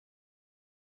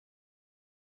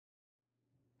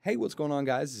Hey, what's going on,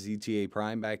 guys? It's ETA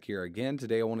Prime back here again.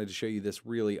 Today I wanted to show you this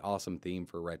really awesome theme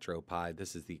for RetroPie.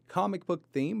 This is the comic book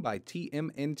theme by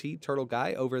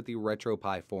TMNTturtelguy over at the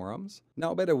RetroPie forums.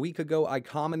 Now, about a week ago, I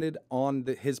commented on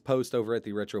his post over at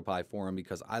the RetroPie forum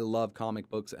because I love comic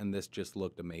books and this just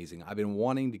looked amazing. I've been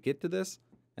wanting to get to this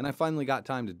and I finally got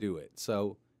time to do it.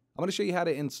 So I'm going to show you how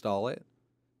to install it.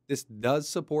 This does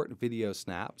support video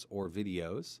snaps or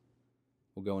videos.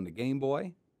 We'll go into Game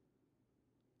Boy.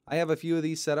 I have a few of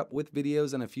these set up with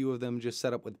videos and a few of them just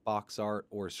set up with box art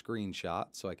or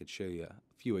screenshots, so I could show you a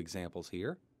few examples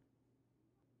here.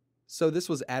 So this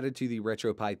was added to the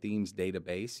RetroPie themes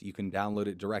database. You can download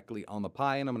it directly on the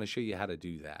Pi, and I'm going to show you how to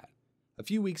do that. A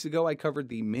few weeks ago, I covered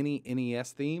the Mini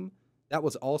NES theme. That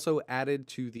was also added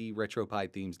to the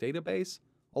RetroPie themes database.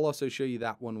 I'll also show you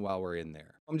that one while we're in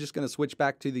there. I'm just going to switch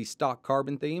back to the stock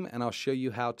Carbon theme, and I'll show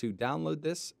you how to download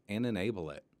this and enable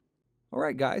it.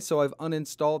 Alright guys, so I've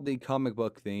uninstalled the comic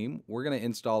book theme. We're going to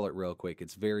install it real quick.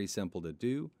 It's very simple to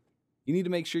do. You need to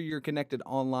make sure you're connected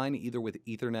online either with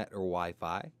Ethernet or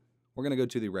Wi-Fi. We're going to go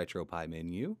to the RetroPie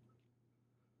menu.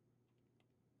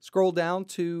 Scroll down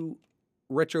to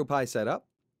RetroPie Setup.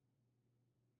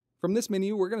 From this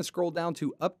menu, we're going to scroll down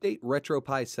to Update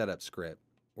RetroPie Setup Script.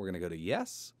 We're going to go to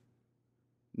Yes.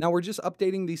 Now we're just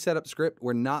updating the setup script.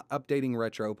 We're not updating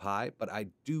RetroPie, but I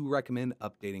do recommend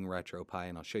updating RetroPie,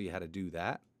 and I'll show you how to do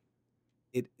that.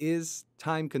 It is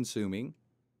time consuming,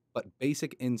 but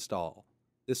basic install.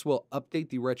 This will update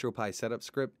the RetroPie setup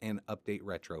script and update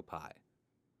RetroPie.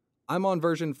 I'm on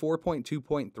version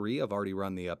 4.2.3. I've already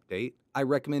run the update. I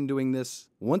recommend doing this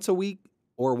once a week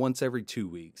or once every 2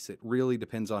 weeks. It really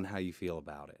depends on how you feel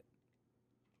about it.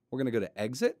 We're going to go to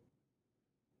Exit.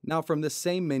 Now from this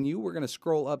same menu, we're going to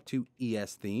scroll up to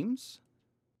ES Themes.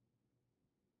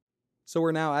 So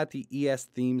we're now at the ES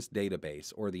Themes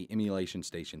database, or the Emulation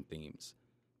Station themes.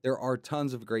 There are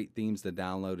tons of great themes to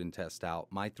download and test out.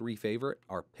 My three favorite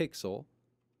are Pixel,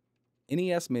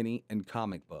 NES Mini, and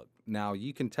Comic Book. Now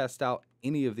you can test out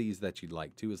any of these that you'd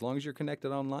like to. As long as you're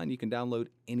connected online, you can download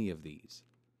any of these.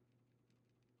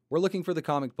 We're looking for the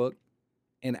Comic Book,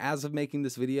 and as of making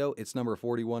this video, it's number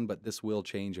 41, but this will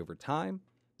change over time.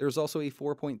 There's also a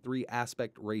 4.3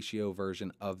 aspect ratio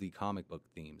version of the comic book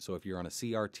theme. So if you're on a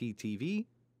CRT TV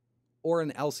or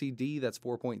an LCD that's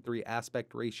 4.3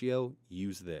 aspect ratio,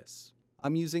 use this.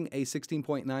 I'm using a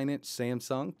 16.9-inch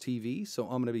Samsung TV, so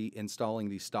I'm going to be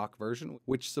installing the stock version,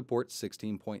 which supports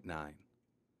 16.9.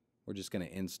 We're just going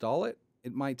to install it.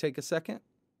 It might take a second.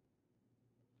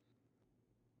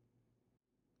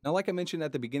 Now, like I mentioned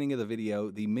at the beginning of the video,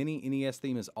 the Mini NES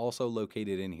theme is also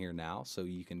located in here now, so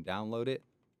you can download it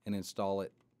and install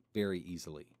it very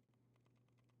easily.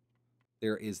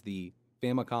 There is the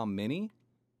Famicom Mini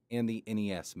and the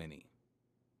NES Mini.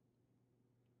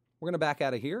 We're going to back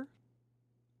out of here.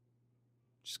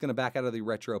 Just going to back out of the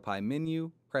RetroPie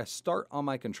menu, press Start on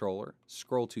my controller,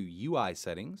 scroll to UI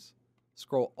Settings,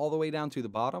 scroll all the way down to the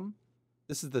bottom.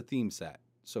 This is the theme set.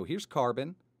 So here's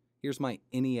Carbon, here's my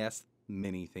NES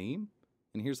Mini theme,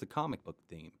 and here's the comic book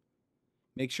theme.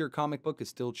 Make sure comic book is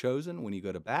still chosen when you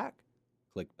go to back.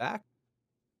 Click back,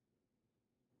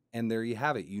 and there you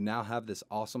have it. You now have this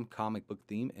awesome comic book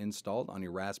theme installed on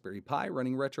your Raspberry Pi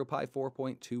running RetroPie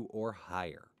 4.2 or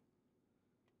higher.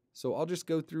 So I'll just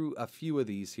go through a few of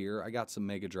these here. I got some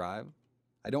Mega Drive.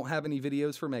 I don't have any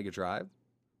videos for Mega Drive.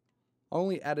 I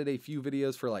only added a few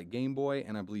videos for like Game Boy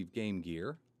and I believe Game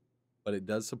Gear, but it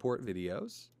does support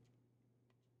videos.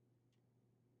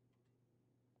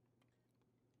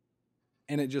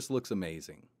 And it just looks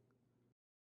amazing.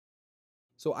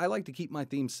 So I like to keep my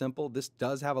theme simple. This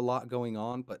does have a lot going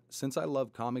on, but since I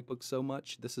love comic books so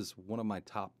much, this is one of my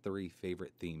top 3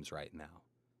 favorite themes right now.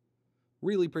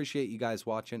 Really appreciate you guys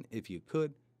watching. If you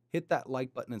could, hit that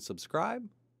like button and subscribe.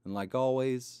 And like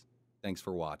always, thanks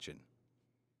for watching.